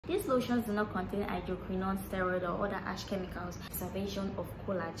These lotions do not contain hydroquinone, steroid, or other harsh chemicals. Preservation of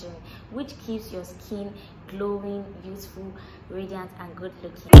collagen, which keeps your skin glowing, youthful, radiant, and good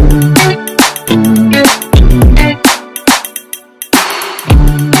looking.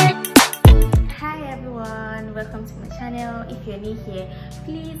 Hi everyone, welcome to my channel. If you're new here,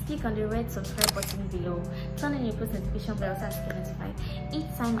 please click on the red subscribe button below. Turn on your post notification bell so as to get notified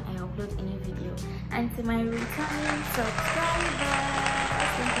each time I upload a new video. And to my returning subscribers,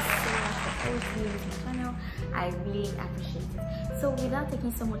 thank you so much for supporting me with my channel. I really appreciate it. So without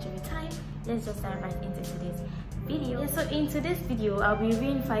taking so much of your time, let's just dive right into today's video. So in today's video, I'll be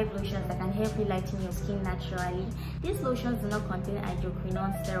reviewing 5 lotions that can help you lighten your skin naturally. These lotions do not contain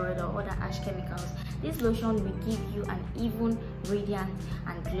hydroquinone, steroid, or other harsh chemicals. This lotion will give you an even, radiant,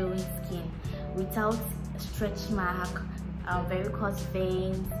 and glowing skin without stretch mark, varicose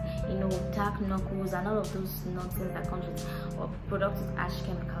veins, dark knuckles, and all of those nonsense that comes with products with harsh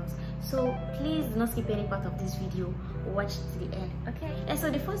chemicals. So please do not skip any part of this video. Watch to the end, okay? And so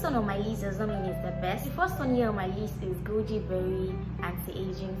the first one on my list does not mean it's the best. The first one here on my list is Goji Berry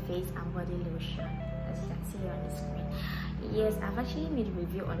Anti-Aging Face and Body Lotion, as you can see here on the screen. Yes, I've actually made a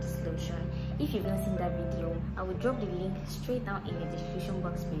review on this lotion. If you've not seen that video, I will drop the link straight down in the description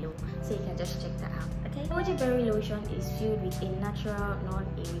box below, so you can just check that out, okay? Goji Berry lotion is filled with a natural,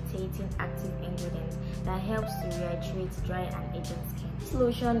 non-irritating active ingredient that helps to rehydrate dry and aging skin. This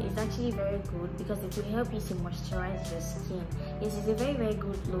lotion is actually very good because it will help you to moisturize your skin. Yes, it's a very, very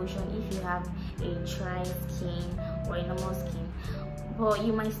good lotion if you have a dry skin or a normal skin. But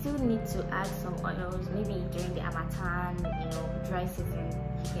you might still need to add some oils, maybe during the harmattan, dry season,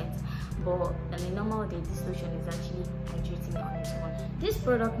 you get. But on a normal day, this lotion is actually hydrating on its own. This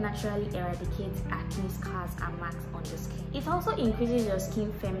product naturally eradicates acne, scars, and marks on the skin. It also increases your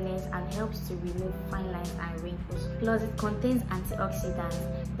skin firmness and helps to remove fine lines and wrinkles. Plus, it contains antioxidants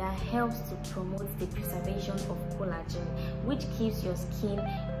that helps to promote the preservation of collagen, which keeps your skin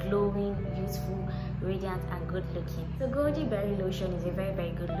glowing, youthful, radiant, and good looking. So Goji Berry lotion is a very,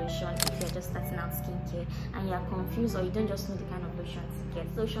 very good lotion if you're just starting out skincare and you're confused or you don't just know the kind of lotion to get.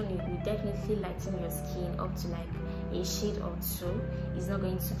 Lotion will definitely lighten your skin up to like a shade or 2. It's not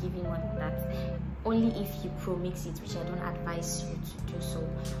going to give you more than that, only if you pro-mix it, which I don't advise you to do so.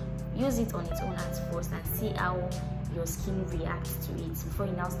 Use it on its own at first and see how your skin reacts to it before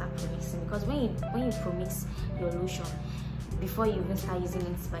you now start pro-mixing, because when you pro-mix your lotion, before you even start using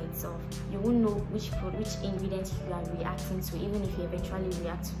it by itself, you won't know which ingredient you are reacting to, even if you eventually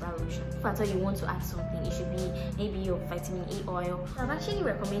react to that lotion. If at all you want to add something, it should be maybe your vitamin E oil. I've actually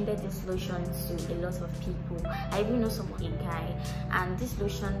recommended this lotion to a lot of people. I even know someone, a guy, and this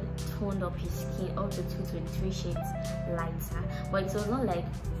lotion toned up his skin up to 2 to 3 shades lighter, but it was not like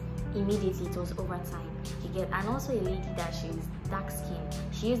immediately, it was over time, you get. And also a lady that she's dark skin,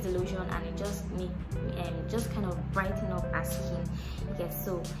 she used the lotion and it just kind of brighten up her skin, you get.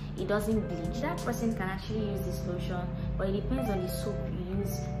 So it doesn't bleach. That person can actually use this lotion, but it depends on the soap you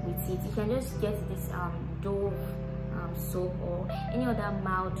use with it. You can just get this Dove soap or any other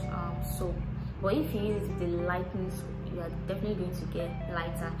mild soap, but if you use it with the lightening soap, you are definitely going to get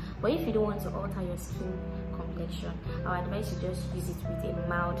lighter. But if you don't want to alter your skin complexion, I would advise you just use it with a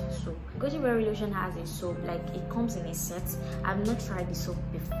mild soap. Goji Berry lotion has a soap, like it comes in a set. I've not tried the soap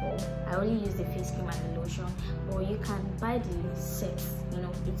before. I only use the face cream and the lotion, but you can buy the sets.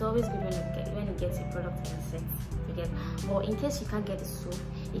 It's always good when you get a product in a set, you get. But in case you can't get the soap,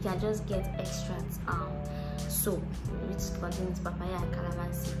 you can just get extract soap, which contains papaya and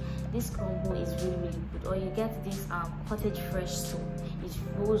calamansi. This combo is really, really good. Or you get this cottage fresh soap. It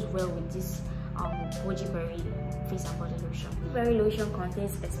goes well with this Goji Berry face and body lotion. Berry lotion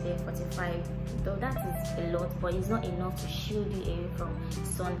contains SPF 45, though that is a lot, but it's not enough to shield you away from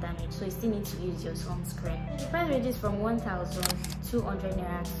sun damage, so you still need to use your sunscreen. The price ranges from 1,200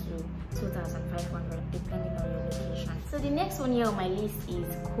 naira to 2,500 depending on your location. So the next one here on my list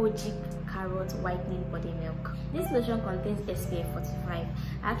is Kojic Carrot Whitening Body Milk. This lotion contains SPF 45.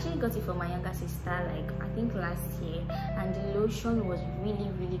 I actually got it for my younger sister, I think last year, and the lotion was really,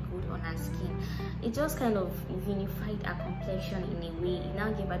 really good on her skin. It just kind of unified her complexion in a way. It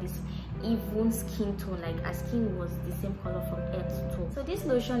now gave her this even skin tone, like her skin was the same color from head to toe. So this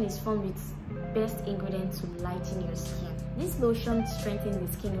lotion is formed with best ingredient to lighten your skin. This lotion strengthens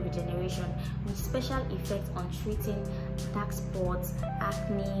the skin regeneration with special effects on treating dark spots,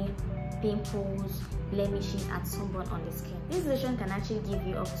 acne, pimples, blemishes, and sunburn on the skin. This lotion can actually give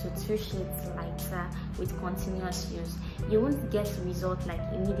you up to 2 shades lighter with continuous use. You won't get results like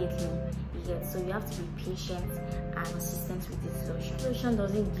immediately, get, so you have to be patient and consistent with this lotion. Lotion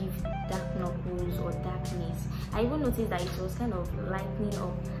doesn't give dark knuckles or darkness. I even noticed that it was kind of lightening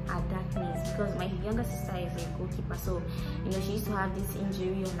up her darkness because my younger sister is a goalkeeper, so you know she used to have this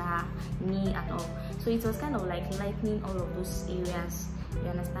injury on her knee and all, so it was kind of like lightening all of those areas, you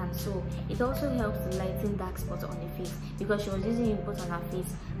understand. So it also helps to lighten dark spots on the face because she was using it both on her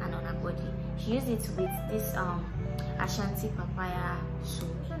face and on her body. She used it with this Ashanti papaya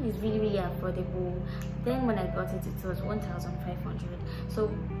soap. It's really affordable. Then when I got it, it was 1,500.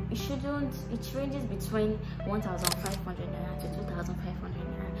 So it ranges between 1,500 naira to 2,500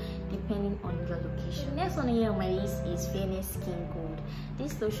 naira depending on your location. Next one here on my list is Fairness Skin Gold.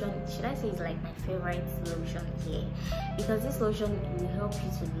 This lotion, should I say, is like my favorite lotion here because this lotion will help you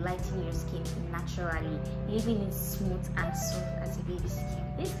to lighten your skin naturally, leaving it smooth and soft as a baby skin.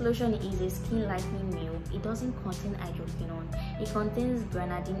 This lotion is a skin lightening milk. It doesn't contain hydroquinone. It contains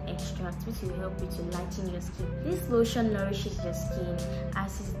grenadine extract, which will help you to lighten your skin. This lotion nourishes your skin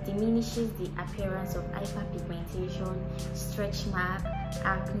as it diminishes the appearance of hyperpigmentation, stretch mark,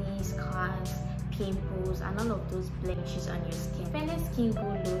 acne, scars, pimples, and all of those blemishes on your skin. Fairness Skin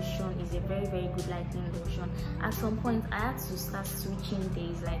Gold lotion is a very good lightening lotion. At some point I had to start switching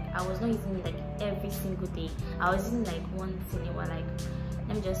days. Like I was not using it like every single day. I was using like once in a while, like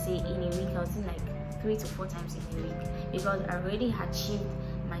let me just say in a week I was in like 3 to 4 times in a week because I already achieved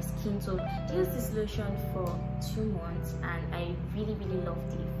my skin tone. I used this lotion for 2 months and I really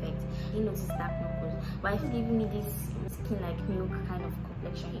loved the effect. I didn't notice dark knuckles, but if you're giving me this skin like milk kind of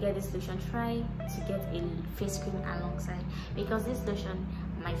complexion, you get this lotion, try to get a face cream alongside because this lotion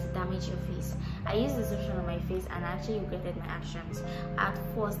might damage your face. I used this lotion on my face and I actually regretted my actions. At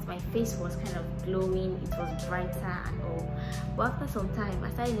first my face was kind of glowing, it was brighter and all, but after some time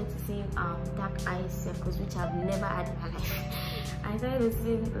I started noticing dark eye circles, which I've never had in my life. I started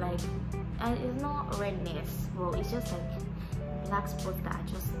noticing like, and it's not redness, but it's just like black spots that are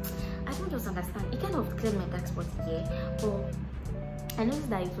just, I don't just understand. It kind of cleared my dark spots here, but I noticed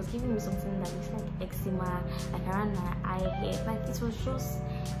that it was giving me something that is like eczema, like around my eye hair. Like it was just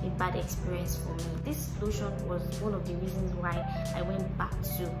a bad experience for me. This lotion was one of the reasons why I went back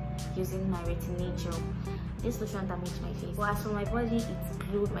to using my retin-A gel. This lotion damaged my face. But as for my body, it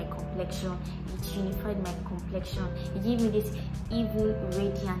glowed my complexion, it unified my complexion, it gave me this even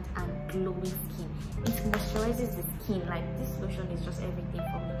radiant and glowing skin. It moisturizes the skin. Like this lotion is just everything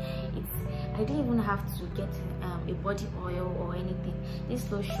for me. I didn't even have to get a body oil or anything. This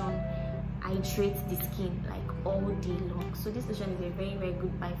lotion hydrates the skin like all day long. So this lotion is a very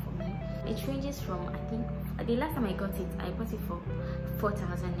good buy for me. It ranges from, I think the last time I got it, I bought it for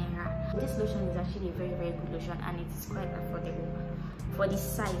 4,000 naira. This lotion is actually a very good lotion and it is quite affordable for the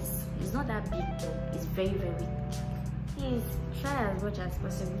size. It's not that big though. It's very please try as much as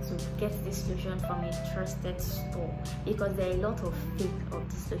possible to get this lotion from a trusted store because there are a lot of fake of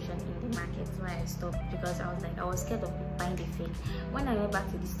this lotion in the market. So I stopped because I was scared of buying the fake. When I went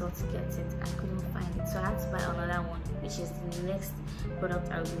back to the store to get it, I couldn't find it, so I had to buy another one, which is the next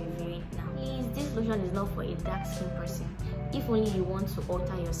product I'll be reviewing now. Please, this lotion is not for a dark skin person. If only you want to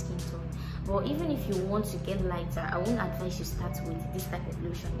alter your skin tone. But even if you want to get lighter, I won't advise you start with this type of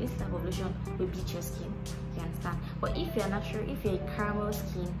lotion. This type of lotion will bleach your skin, you understand? But if you're natural, if you're a caramel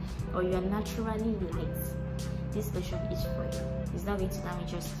skin or you're naturally light, this lotion is for you. It's not going to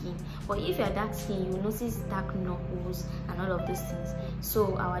damage your skin. But if you're dark skin, you will notice dark knuckles and all of these things.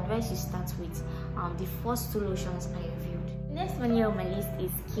 So I would advise you start with the first 2 lotions I reviewed. Next one here on my list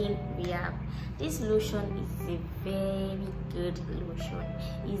is Skin Rehab. This lotion is a very good lotion.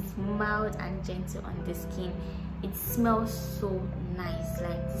 It's mild and gentle on the skin. It smells so nice.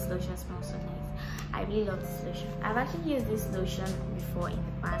 Like this lotion smells so nice. I really love this lotion. I've actually used this lotion before in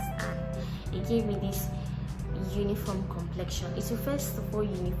the past and it gave me this uniform complexion. It will first of all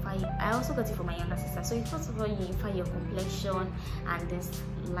unify. I also got it for my younger sister. So it first of all unify your complexion and then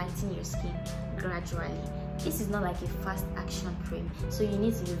lighten your skin gradually. This is not like a fast action cream, so you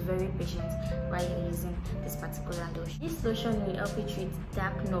need to be very patient while you're using this particular lotion. This lotion will help you treat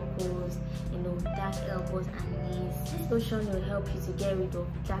dark knuckles, dark elbows and knees. This lotion will help you to get rid of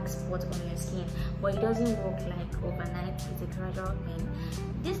dark spots on your skin, but it doesn't work like overnight. It's a gradual thing.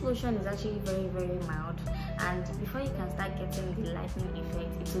 This lotion is actually very mild, and before you can start getting the lightening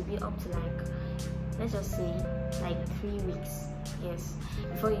effect, it will be up to like, let's just say like 3 weeks. Yes,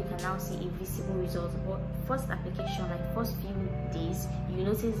 before you can now see a visible result. But first application, like first few days, you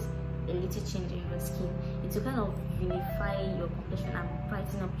notice a little change in your skin. It will kind of unify your complexion and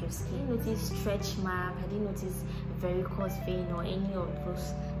brighten up your skin. I didn't notice stretch mark, I didn't notice varicose vein or any of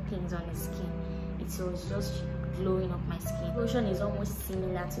those things on the skin. It was just glowing up my skin. Lotion is almost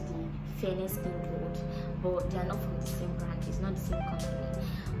similar to the Fairness Skin Gold, but they are not from the same brand. It's not the same company,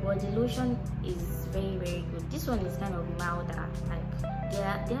 but the lotion is very good. This one is kind of milder, like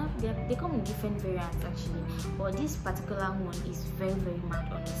they come in different variants actually, but this particular one is very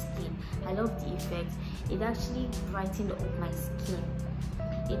mild on the skin. I love the effect. It actually brightened up my skin.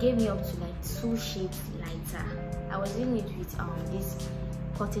 It gave me up to like 2 shades lighter. I was doing it with this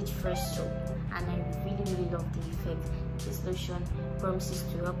cottage fresh soap, and I really love the effect. This lotion promises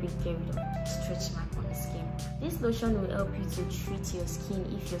to help you get rid of stretch mark on the skin. This lotion will help you to treat your skin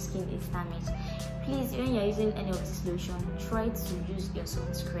if your skin is damaged. Please, when you're using any of this lotion, try to use your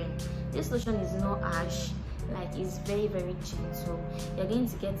sunscreen. This lotion is not harsh, like it's very gentle. You're going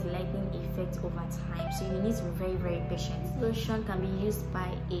to get the lightening effect over time, so you need to be very patient. This lotion can be used by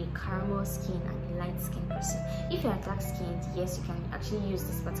a caramel skin and a light skin person. If you're dark skinned, yes, you can actually use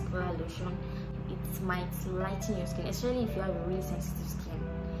this particular lotion. It might lighten your skin, especially if you have a really sensitive skin.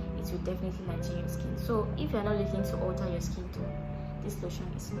 It will definitely lighten your skin. So if you're not looking to alter your skin tone, this lotion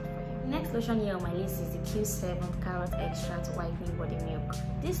is not for you. Next lotion here on my list is the Q7 Carrot Extract Whitening Body Milk.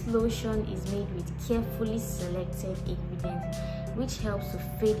 This lotion is made with carefully selected ingredients which helps to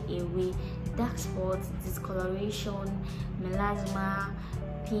fade away dark spots, discoloration, melasma,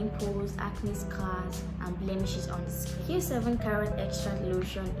 pimples, acne scars, and blemishes on the skin. Q7 Carrot Extract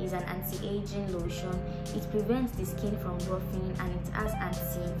Lotion is an anti-aging lotion. It prevents the skin from roughing, and it has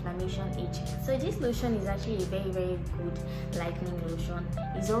anti-inflammation agent. So this lotion is actually a very good lightening lotion.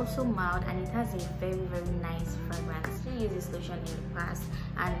 It's also mild, and it has a very nice fragrance. I used this lotion in the past,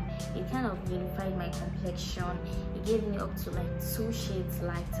 and it kind of unified my complexion. It gave me up to like 2 shades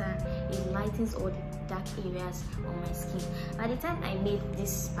lighter. It lightens all the dark areas on my skin. By the time I made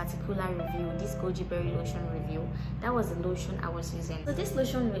this particular review, this goji berry lotion review, that was the lotion I was using. So this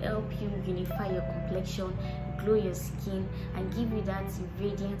lotion will help you unify your complexion, glow your skin, and give you that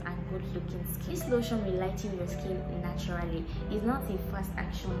radiant and good looking skin. This lotion will lighten your skin naturally. It's not a fast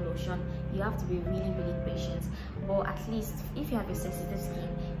action lotion. You have to be really patient, but at least if you have a sensitive skin,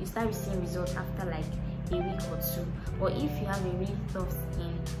 you start seeing results after like a week or 2. But if you have a really tough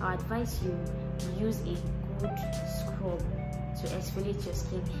skin, I advise you use a good scrub to exfoliate your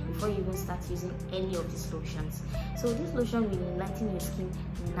skin before you even start using any of these lotions. So this lotion will lighten your skin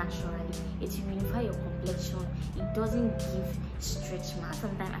naturally. It will unify your complexion. It doesn't give stretch marks.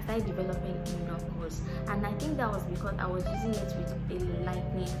 Sometimes I started developing wrinkles, and I think that was because I was using it with a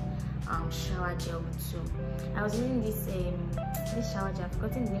lightening shower gel too. I was using this shower gel. I've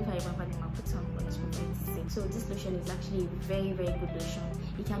forgotten the name. If I remember them, I'll put some on the screen for you to see. So this lotion is actually a very good lotion.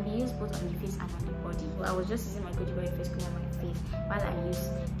 It can be used both on the face and on the body. So I was just using my goji berry face cream on my face while I used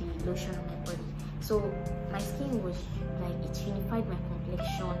the lotion on my body. So my skin was like, it unified my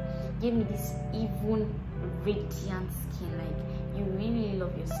complexion, gave me this even radiant skin. Like, you really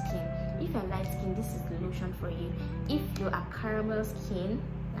love your skin. If you're light skin, this is the lotion for you. If you are caramel skin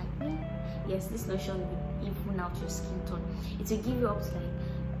like me, yes, this lotion will even out your skin tone. It will give you up to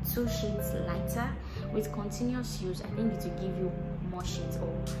like 2 shades lighter. With continuous use, I think it will give you more shades.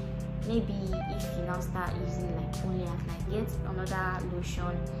 Or maybe if you now start using like only at night, get another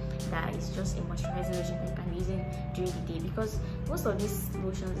lotion that is just a moisturizing lotion that you can be using during the day, because most of these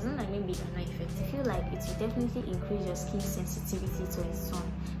lotions, it's not like maybe they're not effective. I feel like it will definitely increase your skin sensitivity to the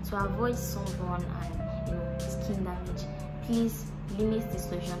sun, to avoid sunburn and skin damage. Please limit this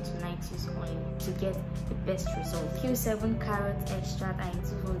lotion to night use only to get the best result. Q7 Carrot Extract are in 2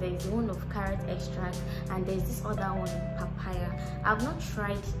 forms. There is the one of carrot extract, and there's this other one with papaya. I've not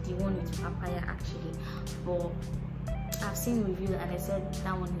tried the one with papaya actually, but I've seen reviews and they said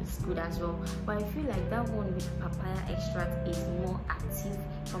that one is good as well. But I feel like that one with papaya extract is more active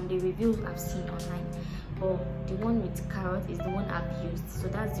from the reviews I've seen online. But the one with carrot is the one I've used, so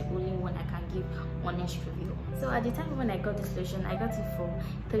that's the only one I can give honest review on. So at the time when I got this lotion, I got it for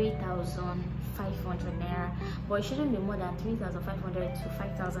 3,500 naira, but it shouldn't be more than 3,500 to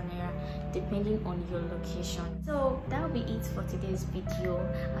 5,000 naira depending on your location. So that will be it for today's video.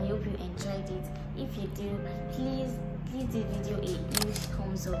 I hope you enjoyed it. If you do, please give the video a huge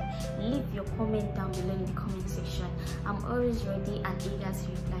thumbs up. Leave your comment down below in the comment section. I'm always ready and eager to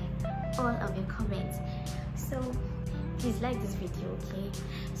reply all of your comments. So please like this video, okay?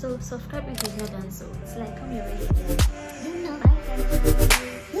 So subscribe if you've not done so. It's like, come here, ready.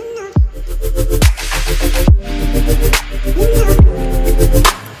 Bye.